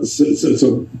that,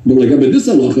 but like about this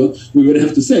halacha, we would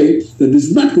have to say that this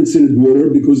is not considered water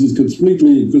because it has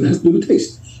to do with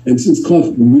taste. And since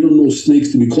coffee, we don't know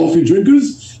snakes to be coffee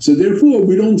drinkers, so therefore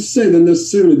we don't say that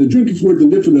necessarily the drinking for it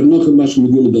and therefore that halacha mashkim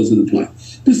megullah doesn't apply.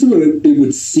 This is what it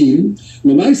would seem.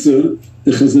 Lamaisa,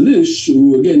 the Chazon Ish,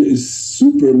 who again is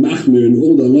super machmir in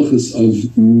all the halachas of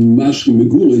mashkim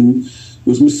megullah,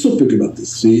 was misupik about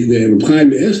this. See, the Reb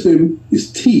Chaim asked him,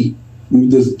 is tea,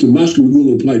 does the mashkim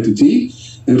megullah apply to tea?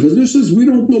 And Chazon Ish says, we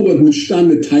don't know what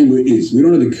mishtana timer is. We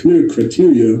don't have a clear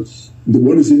criteria.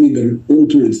 What does it mean that it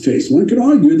alters its taste? One could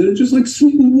argue that it's just like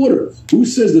sweetened water. Who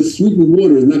says that sweetened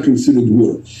water is not considered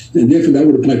water? And therefore that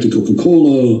would apply to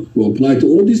Coca-Cola, will apply to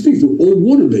all these things. They're all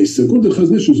water-based. So according to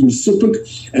Chazon Ish was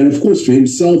Mesupik, and of course for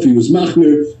himself he was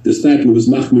Machmir. The Stackler was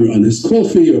Machmir on his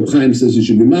coffee, or Chaim says he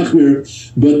should be Machmir.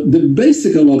 But the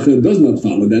basic halacha does not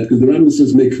follow that, because the Rambam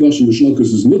says make kvashim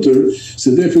v'shlokas is mutter. So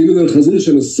therefore you know that Chazon Ish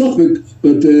had a suffix,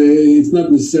 but it's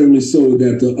not necessarily so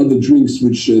that other drinks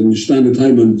which Mishnah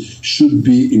Taiman should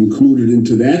be included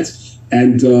into that,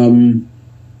 and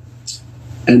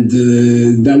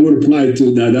that would apply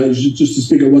to now. Just to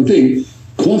speak of one thing,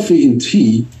 coffee and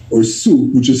tea or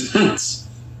soup, which is hot,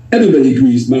 everybody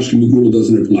agrees mashkim megullah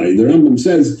doesn't apply. The Rambam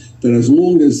says that as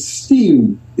long as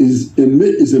steam is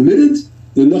emitted,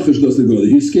 the nachash doesn't go there.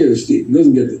 He's scared of steam; he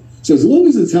doesn't get it. So as long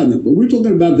as it's hot, but we're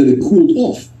talking about that it cooled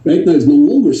off. Right now, it's no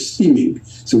longer steaming.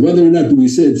 So whether or not do we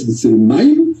say it's considered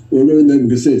mayim, or whether or not we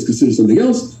can say it's considered something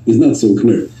else, is not so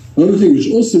clear. Another thing which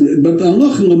also, but the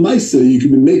halacha l'maisa, you can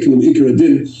be making an ikar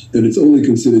adin that it's only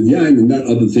considered yain and not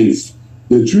other things.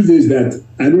 The truth is that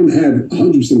I don't have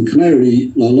 100%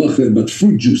 clarity halacha about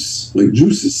fruit juice, like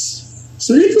juices.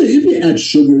 So if you add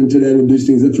sugar into that and these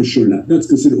things, that's for sure not. That's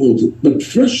considered altered. But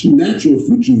fresh, natural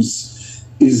fruit juice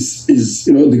is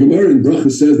the Gemara in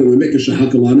Bracha says that we make a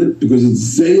shahakal on it because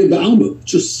it's zeh ba'alma,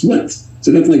 just sweat.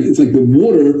 So that's like, it's like the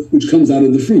water which comes out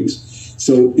of the fruit.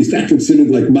 So is that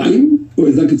considered like mayim, or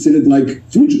is that considered like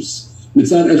fruit juice?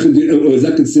 Mitzad echad, or is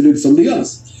that considered something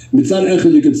else? Mitzad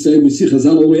echad, you could say, we see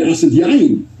Chazal always acid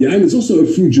yain. Yain is also a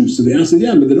fruit juice, so they acid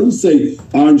yain, but they don't say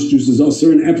orange juice is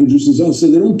also and apple juice is also.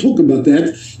 They don't talk about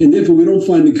that, and therefore we don't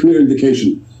find a clear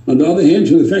indication. On the other hand,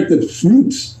 for the fact that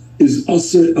fruit is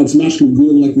also als mashkim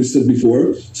megullah, like we said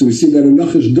before, so we see that a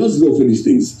nachash does go for these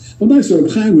things. But my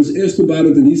Reb Chaim was asked about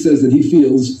it, and he says that he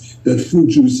feels that fruit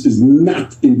juice is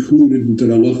not included into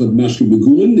the halacha of mashkim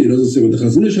megullah. He doesn't say what the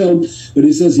Chazon Ish held, but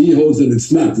he says he holds that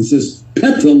it's not. He says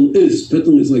petal is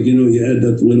like, you add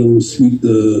that little sweet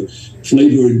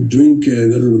flavored drink, I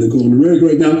don't know what they call it in America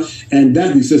right now, and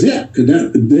that he says, yeah, because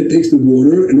that takes the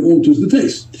water and alters the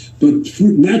taste. But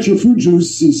natural fruit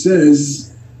juice, he says,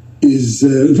 is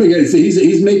forget it. So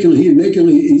he's making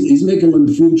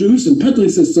fruit juice, and Petri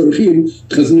says tzorchim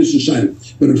chaznish shayim.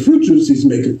 But in fruit juice he's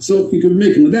making. So you can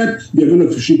make it that. You have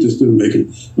enough shitas to make it.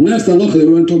 And last halacha that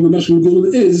we want to talk about mashkin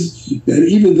megulim is that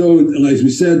even though, as we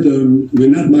said, we're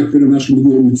not makbid on mashkin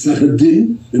megulim mitzach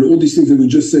din, and all these things that we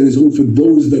just said is only for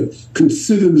those that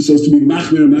consider themselves to be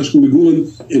machmir on mashkin megulim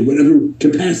in whatever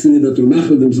capacity that they're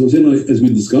machmir themselves in, as we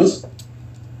discussed.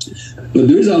 But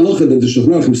there is a halacha that the Shulchan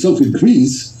Aruch himself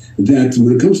agrees that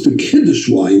when it comes to kiddush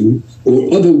wine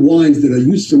or other wines that are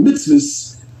used for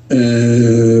mitzvahs,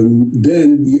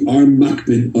 then we are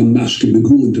makbid on mashke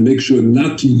megulim to make sure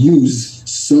not to use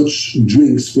such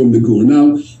drinks for megulim.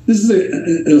 Now, this is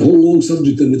a whole long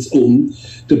subject on its own.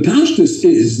 The pashtus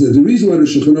is that the reason why the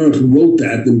Shulchan Aruch wrote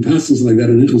that in passages like that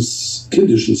in Hilchos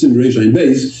Kiddush and Sim Reish Ayin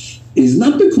Beis is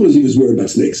not because he was worried about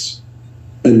snakes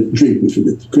and drinking from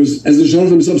it, because as the Shulchan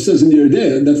Aruch himself says in the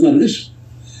Yerdeh, that's not an issue.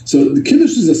 So the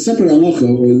kiddush is a separate halacha,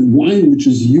 or wine which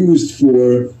is used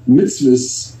for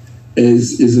mitzvahs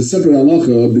is a separate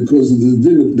halacha because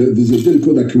there's a din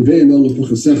called a kaveh and olav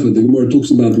pachasecha. The Gemara talks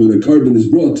about when a carbon is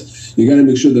brought, you got to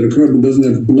make sure that a carbon doesn't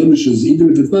have blemishes, even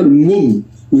if it's not a mum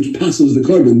which passes the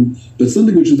carbon, but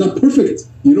something which is not perfect.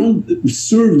 You don't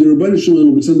serve the Rabbi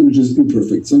Shalom with something which is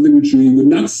imperfect, something which you would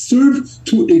not serve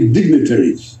to a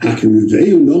dignitary.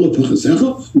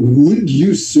 Would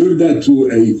you serve that to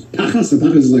a pachas? A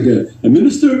pachas is like a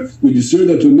minister. Would you serve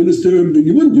that to a minister?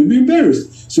 You wouldn't. You'd be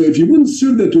embarrassed. So if you wouldn't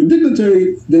serve that to a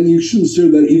dignitary, then you shouldn't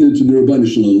serve that either to the Rabbi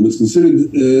Shalom. It's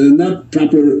considered not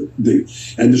proper thing.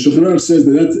 And the Shulchan Aruch says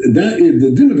that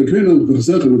the din of a keren when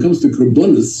it comes to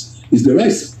korbanos is the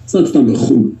raisa. It's not stam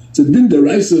b'chum. It's a din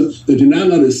deraisa that you're not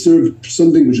allowed to serve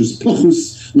something which is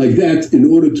pachus like that in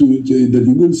order to that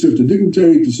you wouldn't serve to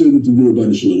dignitary to serve it to the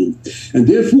Rabbi Shalom. And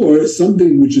therefore,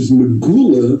 something which is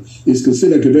megula is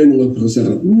considered kavein olav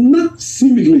pachasecha. Not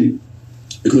seemingly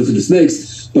because of the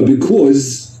snakes, but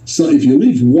because if you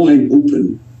leave wine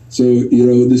open, so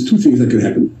there's two things that can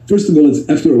happen. First of all,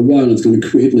 after a while, it's going to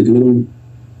create like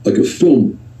a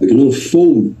film, like a little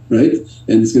foam, right?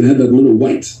 And it's going to have that little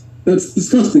white. That's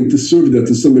disgusting to serve that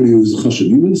to somebody who's chashuv.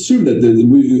 You wouldn't serve that.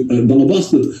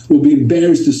 Balabasta will be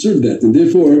embarrassed to serve that. And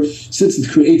therefore, since it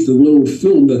creates the little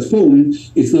film, that foam,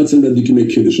 it's not something that you can make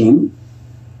kiddush on.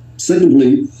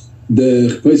 Secondly,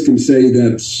 the Chapais can say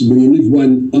that when you leave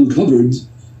wine uncovered,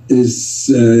 is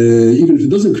even if it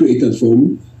doesn't create that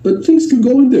foam, but things can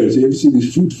go in there. So you ever see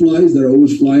these fruit flies that are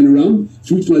always flying around?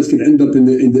 Fruit flies can end up in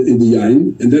the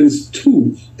yain, and that is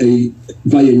too a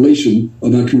violation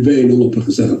of Akrivei and Olav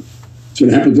Pachasecha. That's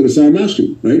what happened to the Sar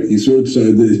Mashkin, right? He served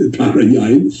the Para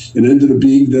yain, and ended up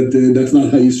being that that's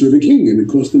not how you serve a king, and it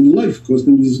cost him his life, cost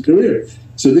him his career.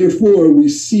 So therefore, we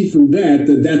see from that's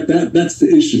the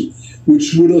issue,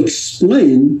 which would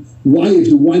explain why if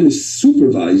the wine is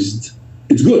supervised,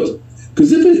 it's good.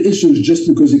 Because if an issue is just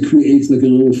because it creates like a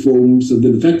little foam, so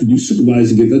then the fact that you're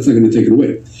supervising it, that's not going to take it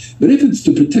away. But if it's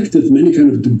to protect it from any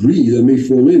kind of debris that may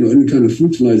fall in or any kind of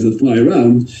fruit flies that fly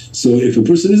around, so if a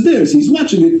person is there, so he's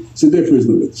watching it, so therefore it's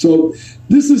not good. So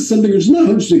this is something which is not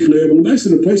 100% clear, but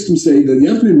the the price can say that you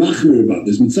have to be machmir about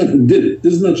this. Mitzat hadin.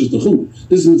 This is not just a chum.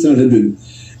 This is mitzat hadin.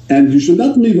 And you should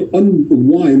not leave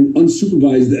wine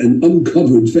unsupervised and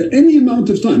uncovered for any amount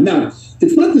of time. Now,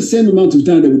 it's not the same amount of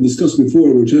time that we discussed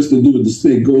before, which has to do with the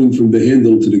snake going from the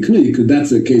handle to the kli, because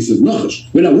that's a case of nachash.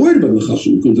 We're not worried about nachash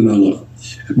when it comes to halacha.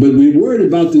 But we're worried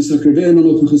about this akrivei and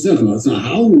olav pachasecha. So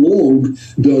how long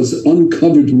does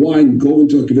uncovered wine go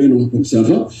into akrivei and olav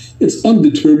pachasecha? It's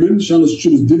undetermined. Shalos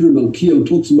Chuvas Divir Malkiel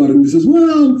talks about it and he says,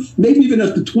 well, maybe even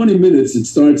after 20 minutes it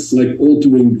starts like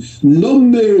altering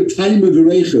nomer time of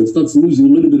it starts losing a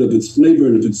little bit of its flavor,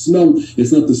 and if it smells,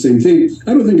 it's not the same thing.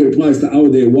 I don't think it applies to our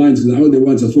day wines, because our day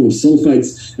wines are full of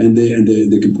sulfites, and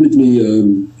they completely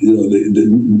they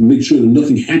make sure that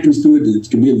nothing happens to it. It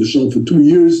can be on the shelf for 2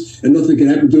 years and nothing can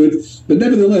happen to it. But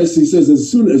nevertheless, he says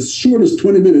as short as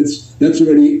 20 minutes, that's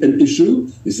already an issue.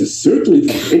 He says certainly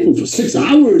if it's open for 6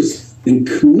 hours, and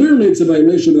clearly it's a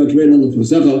violation of Akrei Olav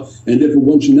Pachasecha, and therefore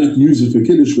one should not use it for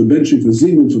Kiddush, for benching, for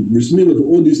Zimun, for Brismila, for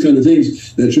all these kind of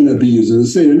things that should not be used.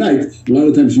 As I say tonight, a lot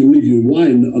of times you leave your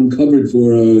wine uncovered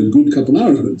for a good couple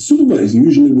hours, but supervised,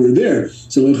 usually we're there,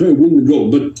 so it wouldn't go.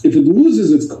 But if it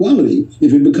loses its quality,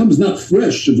 if it becomes not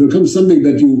fresh, if it becomes something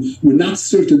that you would not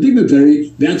serve to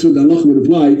dignitary, that's what the halacha would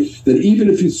apply, that even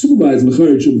if you supervise,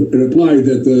 it should apply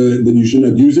that you should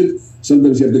not use it.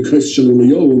 Sometimes you have the Kreis Shalom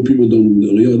Leo, when people don't,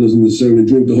 Leo doesn't necessarily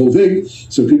drink the whole thing.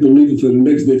 So people leave it for the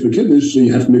next day for Kiddush, so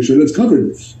you have to make sure that's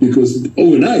covered. Because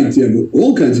overnight, you have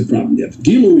all kinds of problems. You have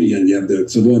Gilui, and you have the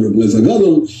Tzavor of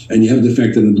Lezagadol, and you have the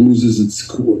fact that it loses its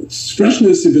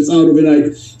freshness if it's out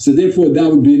overnight. So therefore, that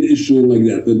would be an issue like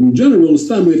that. But in general, it's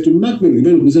time we have to makbid.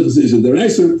 Is it the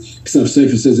Reiser? Ksav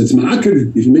Sefer says it's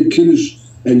ma'akiv. If you make Kiddush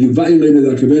and you violated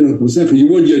the Kavanah Sefer, you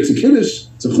want it's a Kiddush,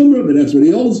 it's a Chumrah, but that's what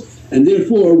he holds. And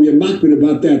therefore, we are makbid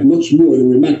about that much more than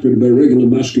we're makbid about regular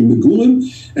Mashkin Megulim.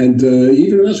 And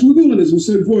even a Mashkin Megulim, as we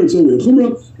said before, it's only a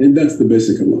Chumrah, and that's the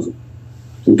basic halacha.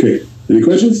 Okay. Any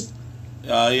questions?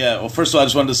 Yeah. Well, first of all, I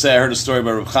just wanted to say I heard a story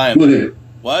about Reb Chaim. Go ahead.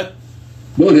 What?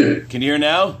 Go ahead. Can you hear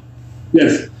now?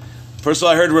 Yes. First of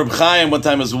all, I heard Reb Chaim one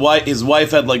time. His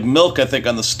wife had like milk, I think,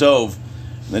 on the stove,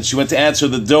 and then she went to answer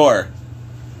the door,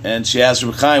 and she asked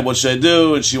Reb Chaim, "What should I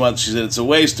do?" And she said, "It's a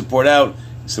waste to pour it out."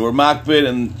 He said, "We're makbid,"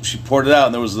 and she poured it out,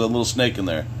 and there was a little snake in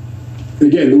there.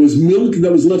 Again, there was milk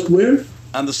that was left where?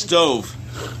 On the stove.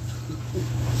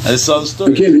 I saw the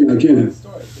story. I can't.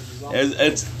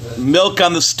 It's milk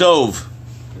on the stove.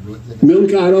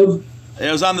 Milk out of?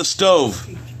 It was on the stove.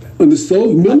 On the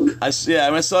stove, milk? I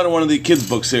saw it in one of the kids'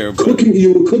 books here. Cooking?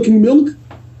 You were cooking milk?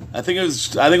 I think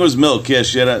it was milk. Yeah,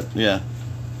 she had yeah.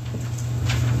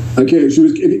 Okay,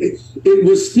 it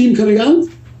was steam coming out?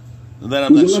 Then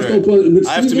I'm not sure.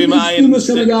 I have to be my steam was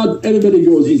coming out, everybody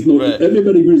goes,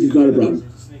 everybody agrees it's not a problem.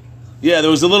 Yeah,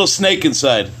 there was a little snake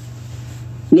inside.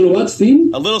 Little what,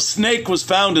 steam? A little snake was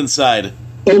found inside.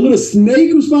 Oh, a little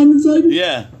snake was found inside?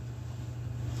 Yeah.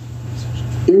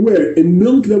 In where? In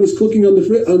milk that was cooking on the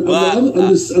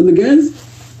on the gas?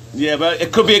 Yeah, but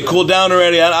it could be a cool down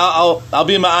already. I'll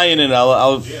be in my eye in it.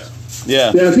 Yeah.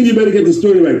 I think you better get the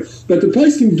story right. But the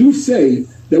Paiskim do say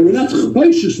that we're not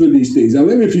chayshish for these things.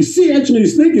 However, if you see actually a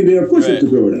snake in there, of course you have to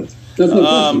throw it out. That's no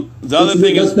question. The other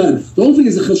thing is the only thing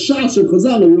is a chashash or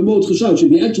chazal or remote chashash.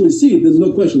 If you actually see it, there's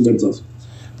no question that it's us.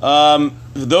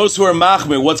 Those who are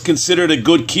machmir, what's considered a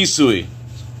good kisui?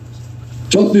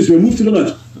 Talk this way. Move to the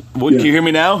left. Can you hear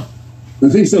me now? I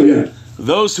think so. Yeah.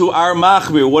 Those who are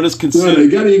machmir, what is considered?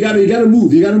 No, you gotta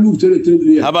move. You gotta move to the.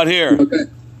 Yeah. How about here? Okay.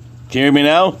 Can you hear me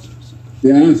now?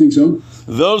 Yeah, I think so.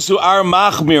 Those who are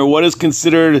machmir, what is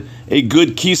considered a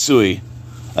good kisui?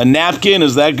 A napkin,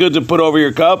 is that good to put over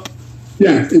your cup?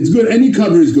 Yeah, it's good. Any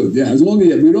cover is good. Yeah, as long as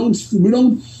we're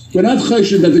not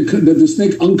chayshish that the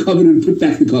snake uncovered and put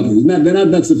back the cover. They're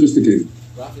not that sophisticated.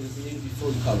 Rafi doesn't need to be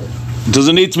fully covered.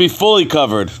 Doesn't need to be fully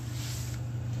covered.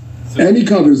 Any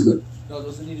cover is good. No, it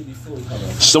doesn't need to be fully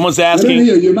covered. Someone's I don't asking.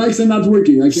 hear. Your mics are not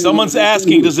working. Someone's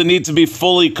asking, does it need to be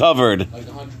fully covered? Like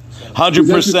 100%.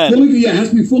 100%. Yeah, it has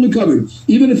to be fully covered.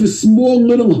 Even if a small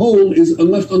little hole is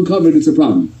left uncovered, it's a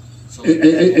problem.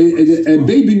 A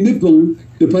baby nipple,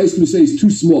 the place can say is too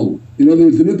small. In other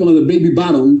words, the nipple on a baby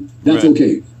bottle, that's Right.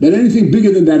 okay. But anything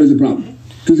bigger than that is a problem.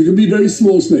 Because it can be very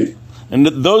small snake. And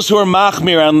those who are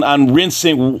machmir on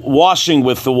rinsing, washing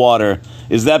with the water,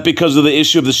 is that because of the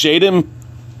issue of the shadim?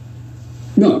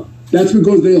 No. That's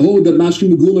because they hold that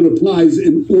Mashkin Megulim applies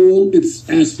in all its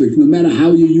aspects, no matter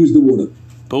how you use the water.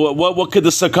 But what could the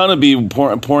sakana be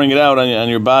pouring it out on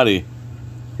your body?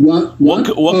 What?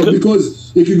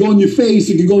 Because it could go on your face,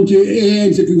 it could go into your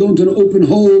hands, it could go into an open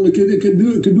hole, it could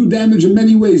do damage in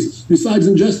many ways. Besides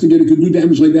ingesting it, it could do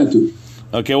damage like that too.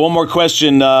 Okay, one more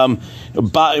question.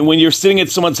 When you're sitting at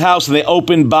someone's house and they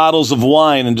open bottles of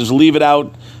wine and just leave it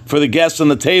out for the guests on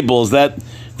the table, is that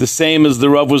the same as the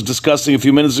Rav was discussing a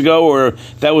few minutes ago, or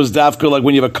that was dafka like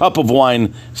when you have a cup of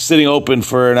wine sitting open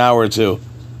for an hour or two?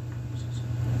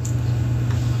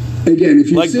 Again, if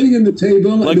you're sitting at the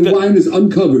table and the wine is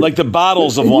uncovered, like the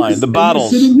bottles of wine, the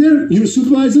bottles. You're sitting there, you're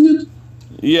supervising it.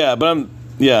 Yeah, but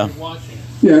You're watching it.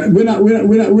 Yeah, we're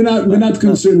not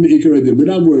concerned with Ikar Adin. We're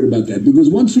not worried about that because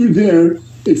once we're there,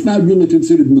 it's not really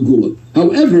considered Megullah.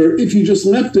 However, if you just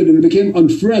left it and it became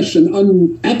unfresh and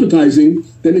unappetizing,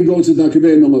 then it goes to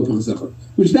Takaveh and Allah Pachasecha,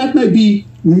 which that might be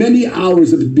many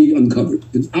hours of it being uncovered.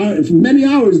 If many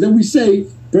hours, then we say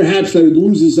perhaps that it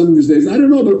loses some of these days. I don't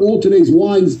know about all today's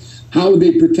wines, how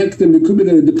they protect them. It could be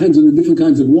that it depends on the different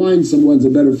kinds of wines. Some wines are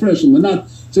better fresh, some are not.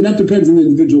 So that depends on the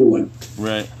individual wine.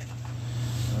 Right.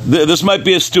 This might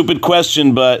be a stupid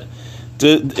question, but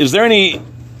is there any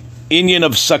Indian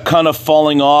of sakana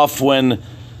falling off when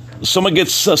someone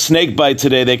gets a snake bite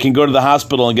today? They can go to the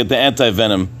hospital and get the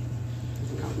anti-venom.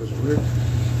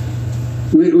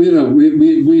 But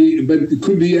it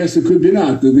could be yes, it could be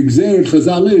not. The Gzeret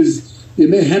Chazal is, it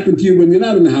may happen to you when you're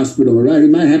not in the hospital, right?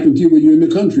 It might happen to you when you're in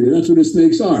the country. That's what the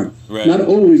snakes are. Right. Not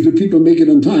always do people make it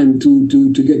on time to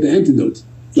get the antidote.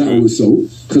 That was so.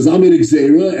 Chazal made a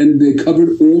Gzera and they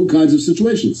covered all kinds of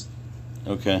situations.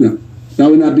 Okay. No, that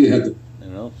would not be a heter.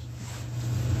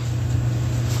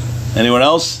 Anyone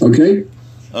else? Okay?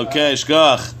 Okay,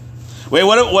 shkach. Wait,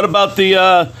 what about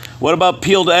what about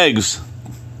peeled eggs?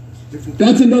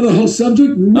 That's another whole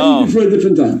subject, maybe for a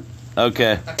different time.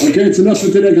 Okay. Okay, it's enough for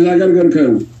today because I got to go to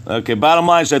Köln. Okay, bottom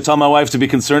line, should I tell my wife to be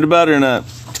concerned about it or not?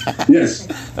 Yes.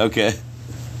 Okay.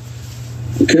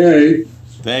 Okay.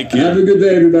 Thank you. Have a good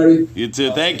day, everybody. You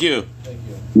too. Thank you. Thank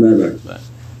you. Bye-bye.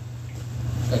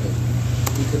 Okay.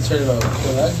 Be concerned about the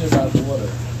eggs or about the water?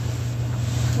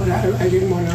 But I didn't want to